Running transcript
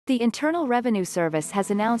The Internal Revenue Service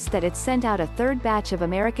has announced that it sent out a third batch of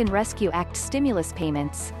American Rescue Act stimulus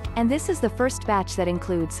payments, and this is the first batch that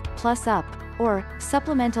includes plus-up, or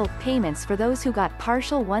supplemental, payments for those who got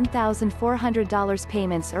partial $1,400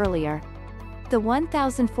 payments earlier. The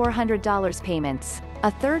 $1,400 payments,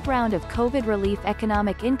 a third round of COVID relief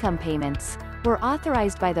economic income payments, were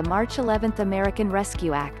authorized by the March 11 American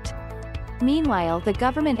Rescue Act. Meanwhile, the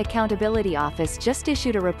Government Accountability Office just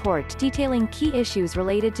issued a report detailing key issues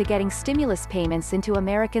related to getting stimulus payments into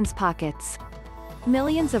Americans' pockets.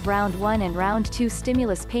 Millions of Round 1 and Round 2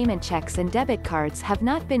 stimulus payment checks and debit cards have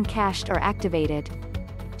not been cashed or activated.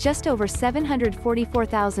 Just over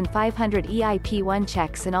 744,500 EIP-1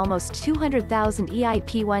 checks and almost 200,000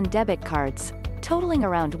 EIP-1 debit cards, totaling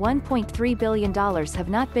around $1.3 billion, have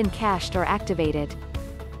not been cashed or activated.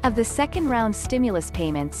 Of the second-round stimulus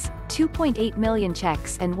payments, 2.8 million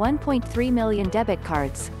checks and 1.3 million debit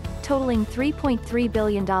cards, totaling $3.3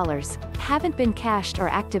 billion, haven't been cashed or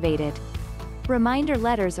activated. Reminder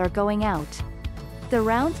letters are going out. The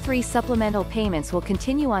Round 3 supplemental payments will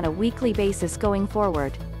continue on a weekly basis going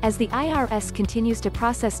forward, as the IRS continues to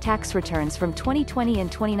process tax returns from 2020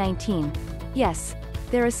 and 2019. Yes,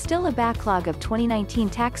 there is still a backlog of 2019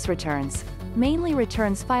 tax returns, mainly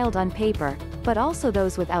returns filed on paper, but also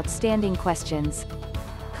those with outstanding questions.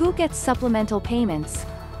 Who gets supplemental payments?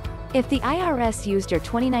 If the IRS used your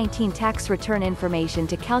 2019 tax return information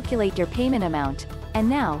to calculate your payment amount, and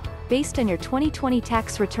now, based on your 2020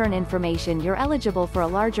 tax return information, you're eligible for a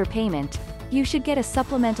larger payment, you should get a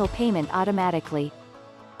supplemental payment automatically.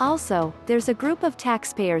 Also, there's a group of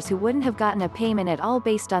taxpayers who wouldn't have gotten a payment at all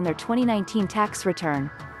based on their 2019 tax return,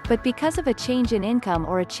 but because of a change in income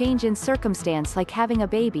or a change in circumstance like having a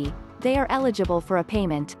baby, they are eligible for a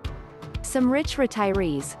payment. Some rich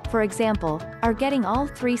retirees, for example, are getting all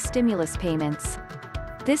 3 stimulus payments.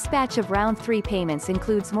 This batch of Round 3 payments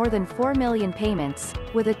includes more than 4 million payments,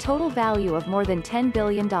 with a total value of more than $10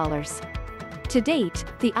 billion. To date,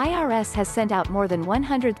 the IRS has sent out more than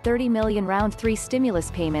 130 million Round 3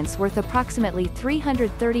 stimulus payments worth approximately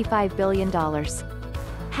 $335 billion.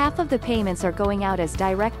 Half of the payments are going out as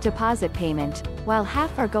direct deposit payment, while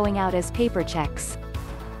half are going out as paper checks.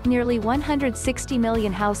 Nearly 160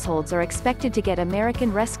 million households are expected to get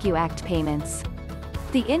American Rescue Act payments.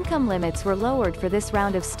 The income limits were lowered for this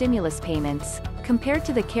round of stimulus payments, compared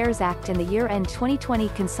to the CARES Act and the year-end 2020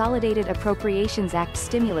 Consolidated Appropriations Act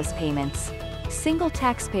stimulus payments. Single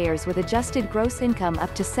taxpayers with adjusted gross income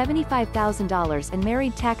up to $75,000 and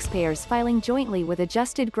married taxpayers filing jointly with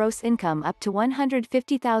adjusted gross income up to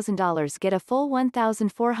 $150,000 get a full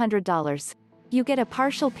 $1,400. You get a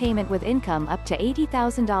partial payment with income up to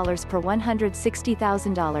 $80,000 per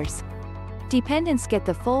 $160,000. Dependents get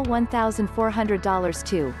the full $1,400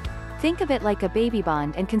 too. Think of it like a baby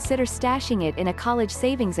bond and consider stashing it in a college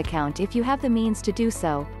savings account if you have the means to do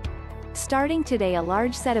so. Starting today, a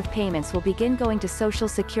large set of payments will begin going to Social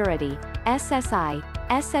Security, SSI,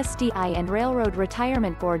 SSDI and Railroad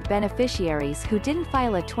Retirement Board beneficiaries who didn't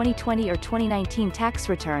file a 2020 or 2019 tax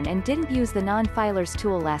return and didn't use the non-filers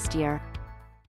tool last year.